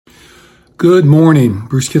Good morning.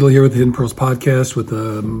 Bruce Kittle here with the Hidden Pearls podcast with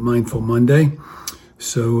a Mindful Monday.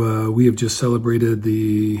 So we have just celebrated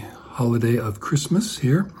the holiday of Christmas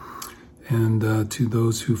here. And to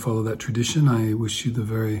those who follow that tradition, I wish you the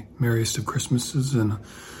very merriest of Christmases and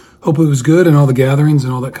hope it was good and all the gatherings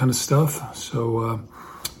and all that kind of stuff. So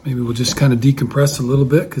maybe we'll just kind of decompress a little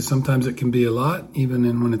bit because sometimes it can be a lot,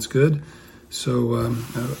 even when it's good. So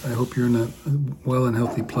I hope you're in a well and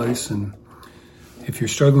healthy place. And if you're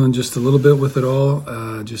struggling just a little bit with it all,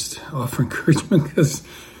 just offer encouragement because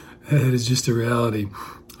it is just a reality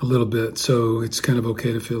a little bit. So it's kind of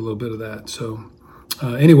okay to feel a little bit of that. So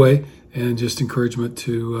anyway, and just encouragement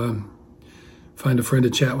to find a friend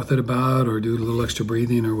to chat with it about or do a little extra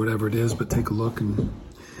breathing or whatever it is, but take a look. And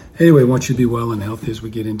anyway, I want you to be well and healthy as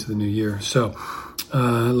we get into the new year. So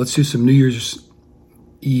let's do some New Year's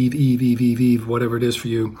Eve, whatever it is for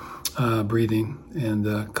you, breathing and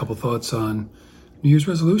a couple thoughts on New Year's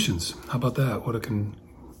resolutions. How about that?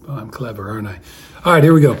 I'm clever, aren't I? All right,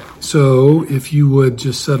 here we go. So if you would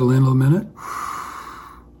just settle in a minute.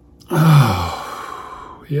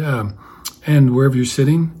 Oh, yeah. And wherever you're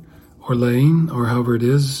sitting or laying or however it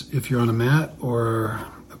is, if you're on a mat or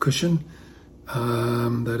a cushion,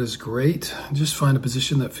 that is great. Just find a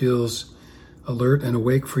position that feels alert and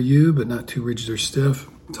awake for you, but not too rigid or stiff.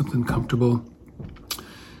 Something comfortable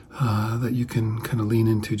that you can kind of lean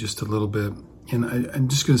into just a little bit. And I'm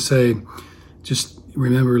just going to say, just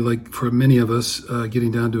remember, like for many of us, getting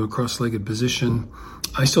down to a cross-legged position,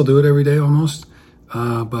 I still do it every day almost,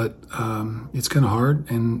 but it's kind of hard,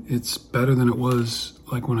 and it's better than it was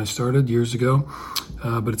like when I started years ago,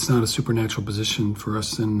 but it's not a supernatural position for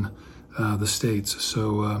us in the States.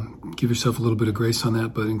 So give yourself a little bit of grace on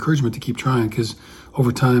that, but encouragement to keep trying, because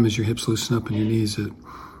over time, as your hips loosen up and your knees,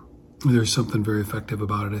 there's something very effective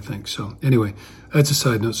about it, I think. So anyway, that's a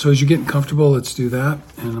side note. So as you're getting comfortable, let's do that.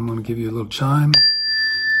 And I'm going to give you a little chime.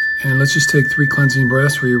 And let's just take 3 cleansing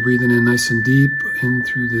breaths where you're breathing in nice and deep in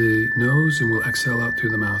through the nose, and we'll exhale out through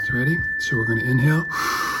the mouth. Ready? So we're going to inhale.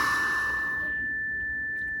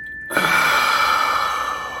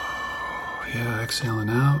 Yeah, exhaling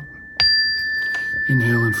out.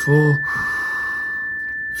 Inhaling full.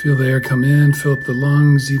 Feel the air come in, fill up the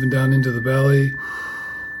lungs, even down into the belly.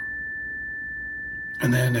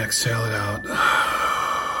 And then exhale it out.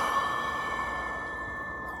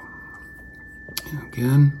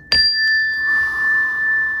 Again.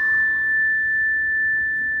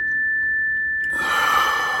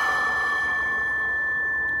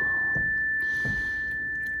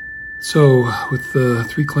 So with the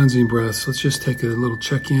 3 cleansing breaths, let's just take a little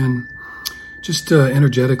check-in. Just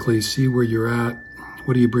energetically see where you're at.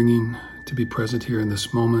 What are you bringing to be present here in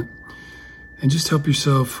this moment? And just help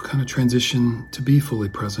yourself kind of transition to be fully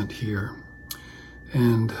present here.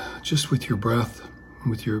 And just with your breath,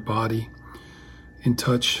 with your body, in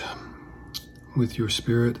touch with your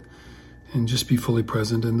spirit, and just be fully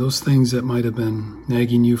present. And those things that might have been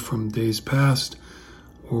nagging you from days past,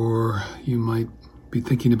 or you might be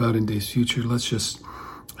thinking about in days future, let's just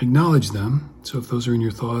acknowledge them. So if those are in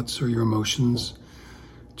your thoughts or your emotions,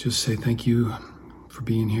 just say thank you for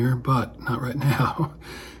being here, but not right now.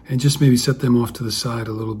 And just maybe set them off to the side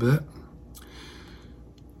a little bit.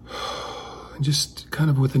 And just kind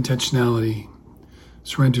of with intentionality,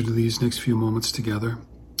 surrender to these next few moments together,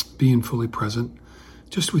 being fully present,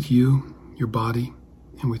 just with you, your body,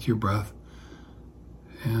 and with your breath.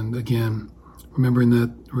 And again, remembering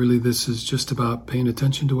that really this is just about paying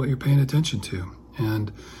attention to what you're paying attention to.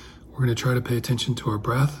 And we're going to try to pay attention to our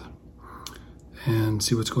breath and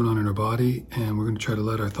see what's going on in our body. And we're going to try to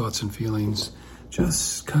let our thoughts and feelings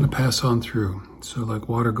just kind of pass on through. So like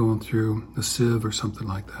water going through a sieve or something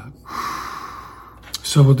like that.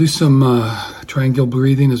 So we'll do some triangle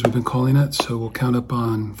breathing, as we've been calling it. So we'll count up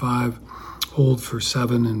on 5, hold for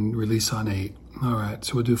 7, and release on 8. All right,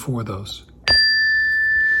 so we'll do 4 of those.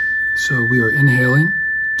 So we are inhaling,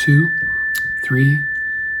 2, 3,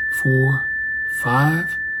 4,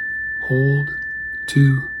 5. Hold,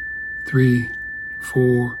 2, 3,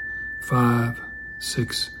 4, 5,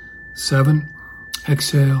 6, 7.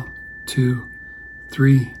 Exhale, 2,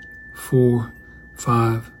 3, 4,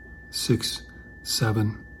 5, 6,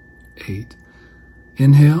 7, 8.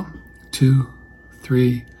 Inhale, 2,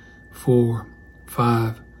 3, 4,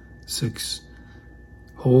 5, 6.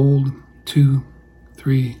 Hold, 2,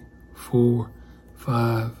 3, 4,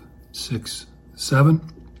 5, 6, 7.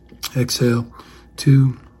 Exhale,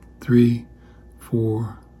 2, 3,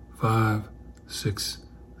 4, 5, 6,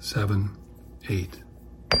 7, 8.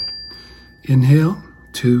 Inhale,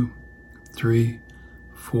 2, 3,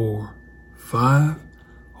 4, 5.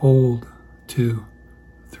 Hold, 2,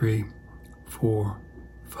 3, 4,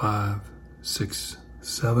 5, 6,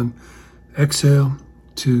 7. Exhale,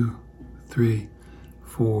 2, 3,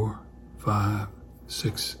 4, 5,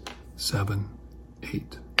 6, 7,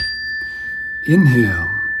 8. Inhale,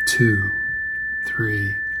 2,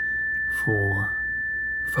 3, 4,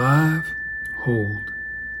 5. Hold,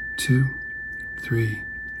 2, 3,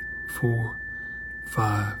 4,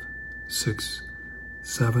 5, 6,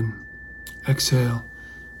 7. Exhale,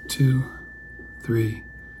 2, 3,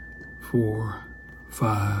 4,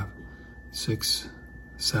 5, 6,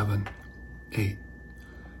 7, 8.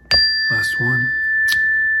 Last one.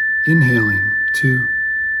 Inhaling, 2,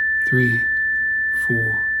 3,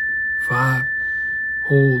 4, 5.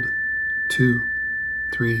 Hold, 2,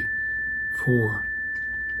 3, 4,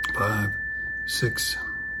 5, 6,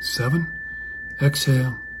 7.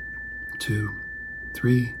 Exhale, 2,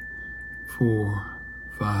 3, 4,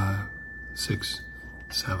 5, 6,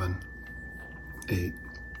 7, 8.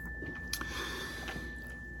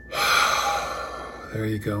 There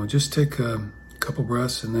you go. Just take a couple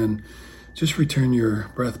breaths and then just return your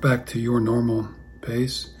breath back to your normal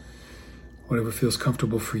pace, whatever feels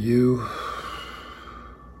comfortable for you.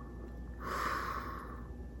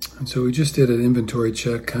 And so we just did an inventory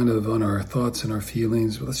check kind of on our thoughts and our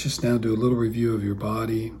feelings. Let's just now do a little review of your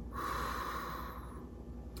body.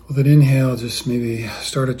 With an inhale, just maybe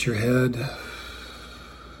start at your head,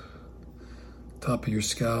 top of your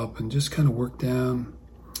scalp, and just kind of work down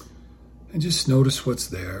and just notice what's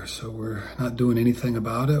there. So we're not doing anything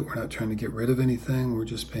about it. We're not trying to get rid of anything. We're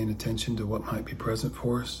just paying attention to what might be present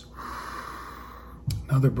for us.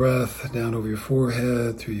 Another breath down over your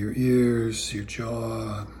forehead, through your ears, your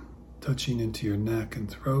jaw, touching into your neck and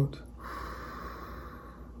throat.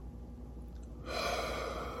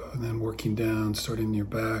 And then working down, starting in your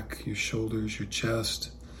back, your shoulders, your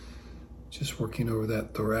chest. Just working over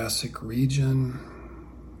that thoracic region,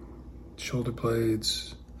 shoulder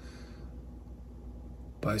blades,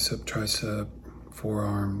 bicep, tricep,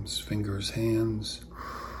 forearms, fingers, hands,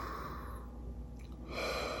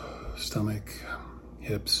 stomach,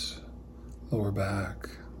 hips, lower back.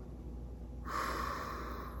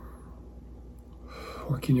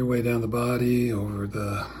 Working your way down the body, over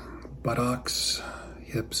the buttocks,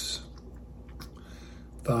 hips,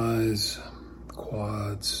 thighs,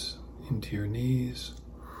 quads, into your knees.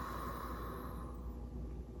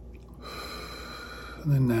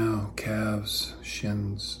 And then now calves,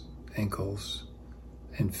 shins, ankles,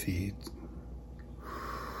 and feet.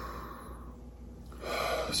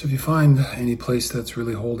 So if you find any place that's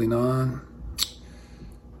really holding on,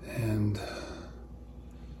 and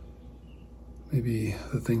maybe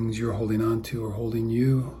the things you're holding on to are holding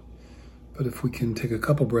you, but if we can take a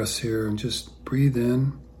couple breaths here and just breathe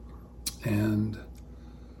in and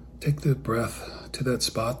take the breath to that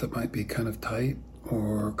spot that might be kind of tight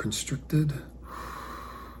or constricted.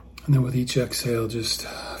 And then with each exhale, just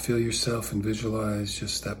feel yourself and visualize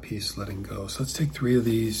just that piece letting go. So let's take 3 of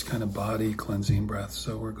these kind of body cleansing breaths.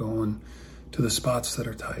 So we're going to the spots that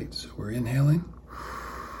are tight. So we're inhaling.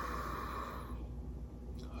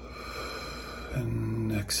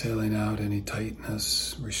 And exhaling out any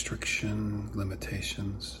tightness, restriction,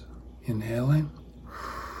 limitations. Inhaling.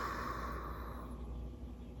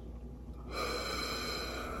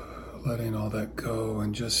 Letting all that go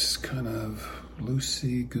and just kind of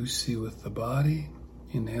loosey-goosey with the body.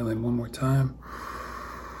 Inhaling one more time.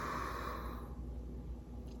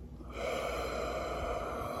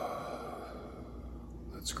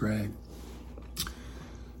 That's great.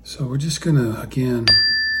 So we're just gonna, again,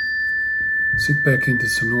 sink back into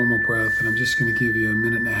some normal breath, and I'm just gonna give you a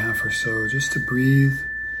minute and a half or so just to breathe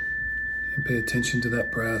and pay attention to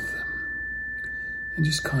that breath and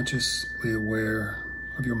just consciously aware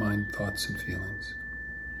of your mind, thoughts, and feelings.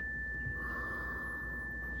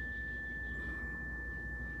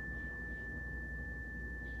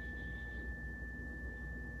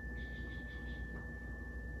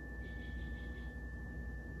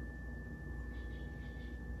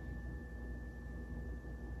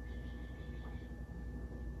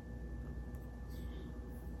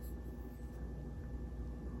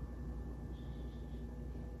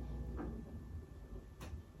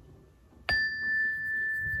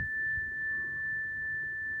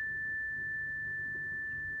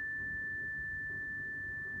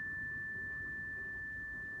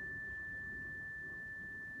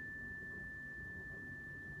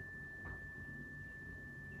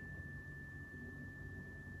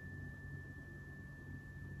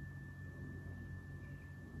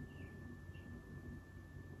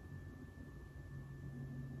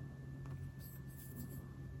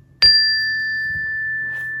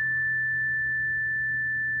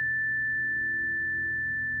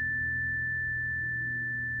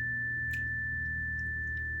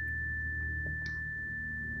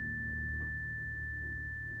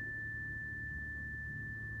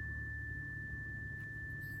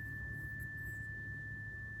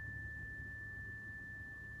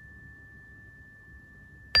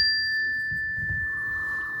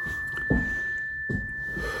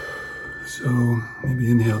 So maybe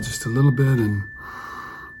inhale just a little bit and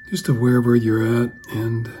just aware where you're at.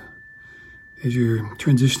 And as you're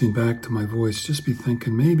transitioning back to my voice, just be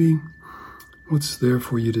thinking maybe what's there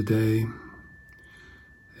for you today.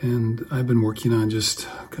 And I've been working on just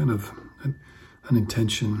kind of an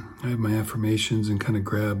intention. I have my affirmations and kind of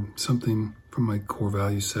grab something from my core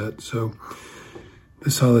value set. So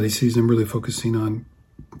this holiday season, I'm really focusing on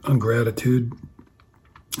gratitude.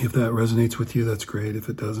 If that resonates with you, that's great. If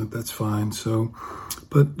it doesn't, that's fine. So,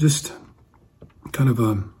 but just kind of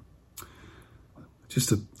a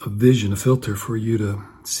vision, a filter for you to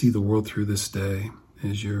see the world through this day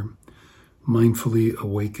as you're mindfully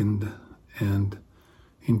awakened and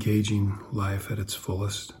engaging life at its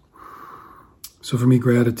fullest. So for me,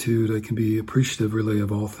 gratitude, I can be appreciative really of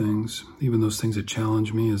all things, even those things that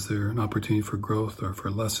challenge me. Is there an opportunity for growth or for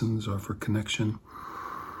lessons or for connection?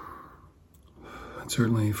 And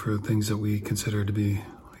certainly for things that we consider to be,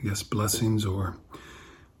 I guess, blessings or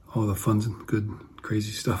all the fun, good,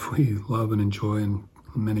 crazy stuff we love and enjoy and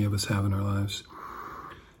many of us have in our lives.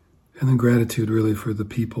 And then gratitude really for the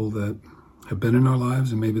people that have been in our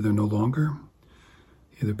lives and maybe they're no longer,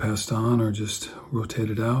 either passed on or just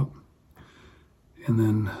rotated out. And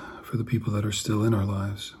then for the people that are still in our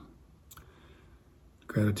lives.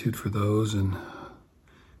 Gratitude for those, and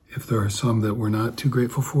if there are some that we're not too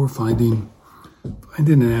grateful for, finding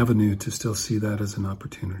an avenue to still see that as an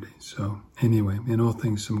opportunity. So anyway, in all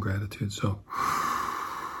things, some gratitude. So,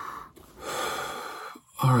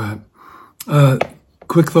 all right.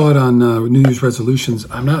 Quick thought on New Year's resolutions.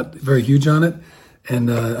 I'm not very huge on it.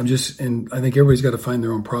 And I think everybody's got to find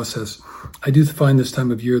their own process. I do find this time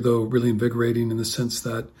of year, though, really invigorating in the sense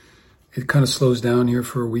that it kind of slows down here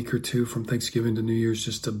for a week or two from Thanksgiving to New Year's,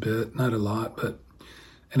 just a bit, not a lot,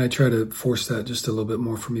 and I try to force that just a little bit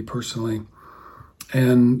more for me personally.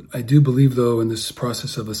 And I do believe, though, in this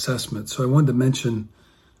process of assessment. So I wanted to mention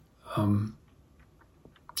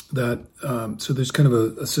that, so there's kind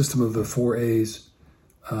of a system of the 4 A's,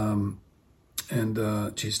 totally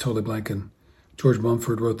blanking. George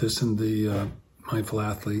Mumford wrote this in the Mindful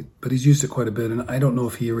Athlete, but he's used it quite a bit. And I don't know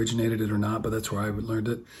if he originated it or not, but that's where I learned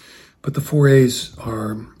it. But the 4 A's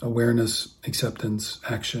are awareness, acceptance,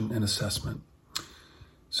 action, and assessment.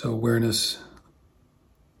 So awareness,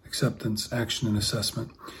 acceptance, action, and assessment.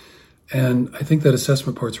 And I think that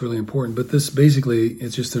assessment part's really important, but this basically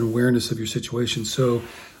is just an awareness of your situation. So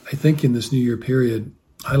I think in this New Year period,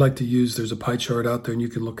 I like to use, there's a pie chart out there and you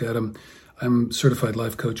can look at them. I'm certified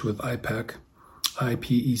life coach with IPEC,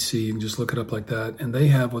 IPEC, you can just look it up like that. And they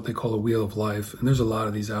have what they call a wheel of life. And there's a lot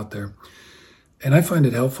of these out there. And I find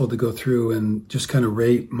it helpful to go through and just kind of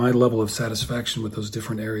rate my level of satisfaction with those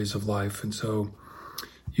different areas of life. And so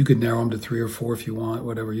you could narrow them to 3 or 4 if you want,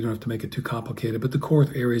 whatever. You don't have to make it too complicated. But the core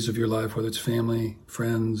areas of your life, whether it's family,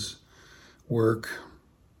 friends, work,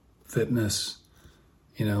 fitness,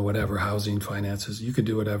 whatever, housing, finances, you could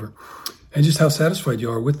do whatever. And just how satisfied you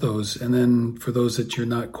are with those. And then for those that you're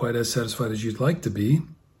not quite as satisfied as you'd like to be,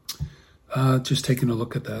 just taking a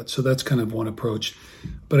look at that. So that's kind of one approach.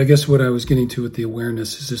 But I guess what I was getting to with the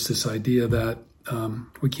awareness is just this idea that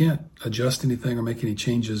we can't adjust anything or make any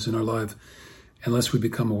changes in our life unless we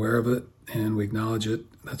become aware of it and we acknowledge it.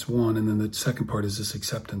 That's one. And then the second part is this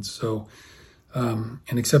acceptance. So,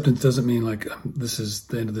 and acceptance doesn't mean like this is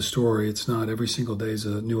the end of the story. It's not. Every single day is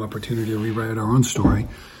a new opportunity to rewrite our own story.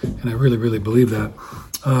 And I really, really believe that.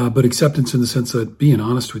 But acceptance in the sense that being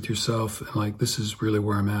honest with yourself and like, this is really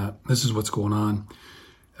where I'm at. This is what's going on.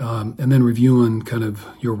 And then reviewing kind of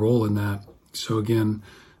your role in that. So again,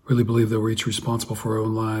 really believe that we're each responsible for our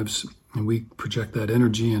own lives and we project that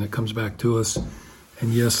energy and it comes back to us.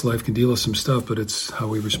 And yes, life can deal with some stuff, but it's how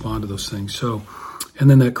we respond to those things. So, and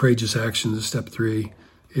then that courageous action, the step 3,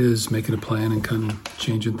 is making a plan and kind of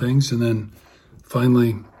changing things. And then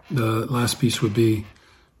finally, the last piece would be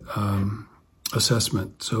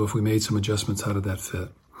assessment. So if we made some adjustments, how did that fit?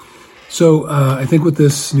 So I think with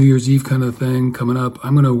this New Year's Eve kind of thing coming up,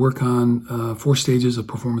 I'm going to work on 4 stages of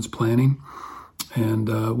performance planning. And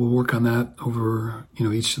we'll work on that over,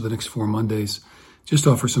 each of the next 4 Mondays. Just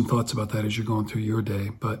offer some thoughts about that as you're going through your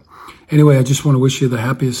day. But anyway, I just want to wish you the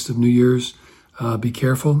happiest of New Year's. Be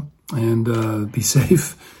careful and be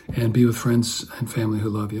safe and be with friends and family who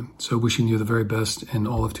love you. So wishing you the very best in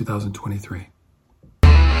all of 2023.